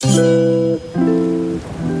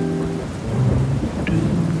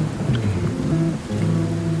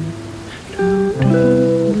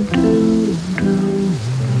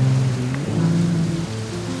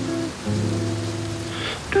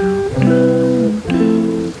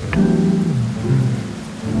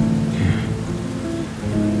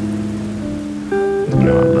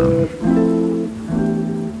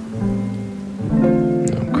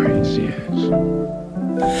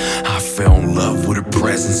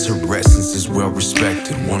cause her essence is well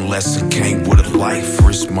respected. One lesson came with a life,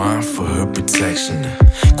 first mine for her protection.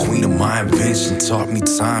 Queen of my invention taught me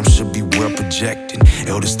time should be well projected.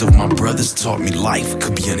 Eldest of my brothers taught me life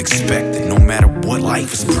could be unexpected. No matter what,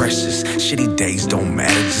 life is precious. Shitty days don't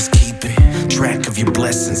matter, just keeping track of your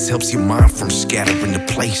blessings helps your mind from scattering to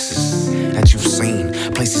places that you've seen,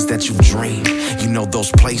 places that you've dreamed. You know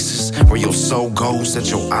those places where your soul goes that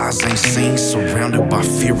your eyes ain't seen. Surrounded by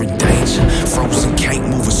fear and danger, frozen, can't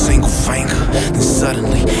move a single finger. Then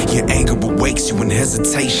suddenly your anger awakes you in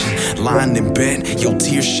hesitation. Lying in bed, your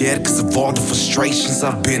tears shed cause of all the frustrations.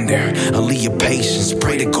 I've been there, Aaliyah patience.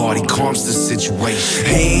 Pray to God he calms the situation.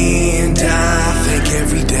 And I think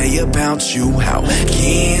every day about you. How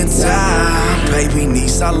can't I? Baby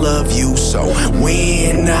niece, I love you. So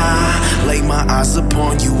when I lay my eyes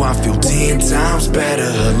upon you, I feel 10 times better.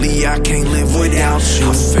 Aaliyah, I can't live without you.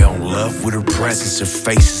 I fell in love with her presence, her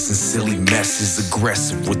faces and silly messes.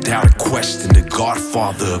 Aggressive without a question, the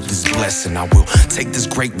godfather of this blessing. I will take this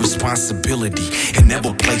great responsibility and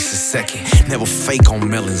never place a second. Never fake on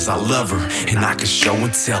melons, I love her and I can show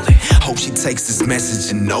and tell it. Hope she takes this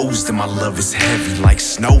message and knows that my love is heavy like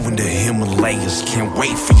snow in the Himalayas. Can't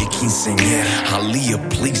wait for your quinceañera. Aaliyah,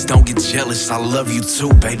 please don't get jealous, I love you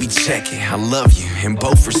too, baby, check it. I love you and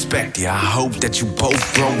both respect you. I hope that you both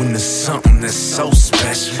grow into something that's so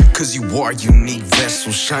special. Cause you are unique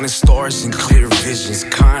vessels, shining stars and clear visions.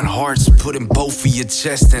 Kind hearts, put in both of your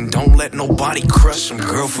chest and don't let nobody crush them.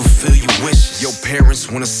 Girl, fulfill your wishes. Your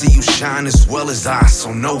parents wanna see you shine as well as I,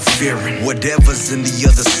 so no fearing. Whatever's in the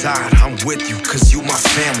other side, I'm with you cause you my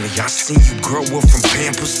family. I seen you grow up from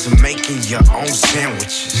Pampers to making your own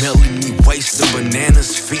sandwiches. Melting me wasting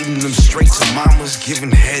bananas, feeding them straight to mamas.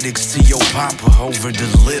 Giving headaches to your papa over the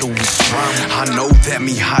littlest drama. I know that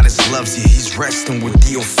Mijares loves you, he's resting with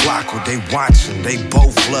you, Flako. They watching, they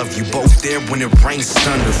both love you. Both there when it rains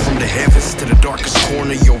thunder from the heavens to the darkest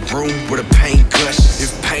corner of your room where the pain gushes.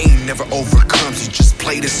 If pain never overcomes you, just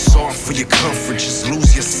play this song for your comfort. Just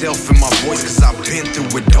lose yourself in my voice cause I've been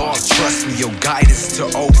through it all. Trust me, your guidance to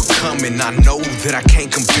overcome. And I know that I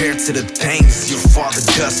can't compare to the things your father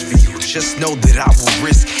does for you. Just know that I will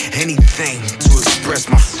risk anything to express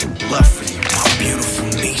my love for you, my beautiful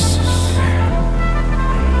nieces.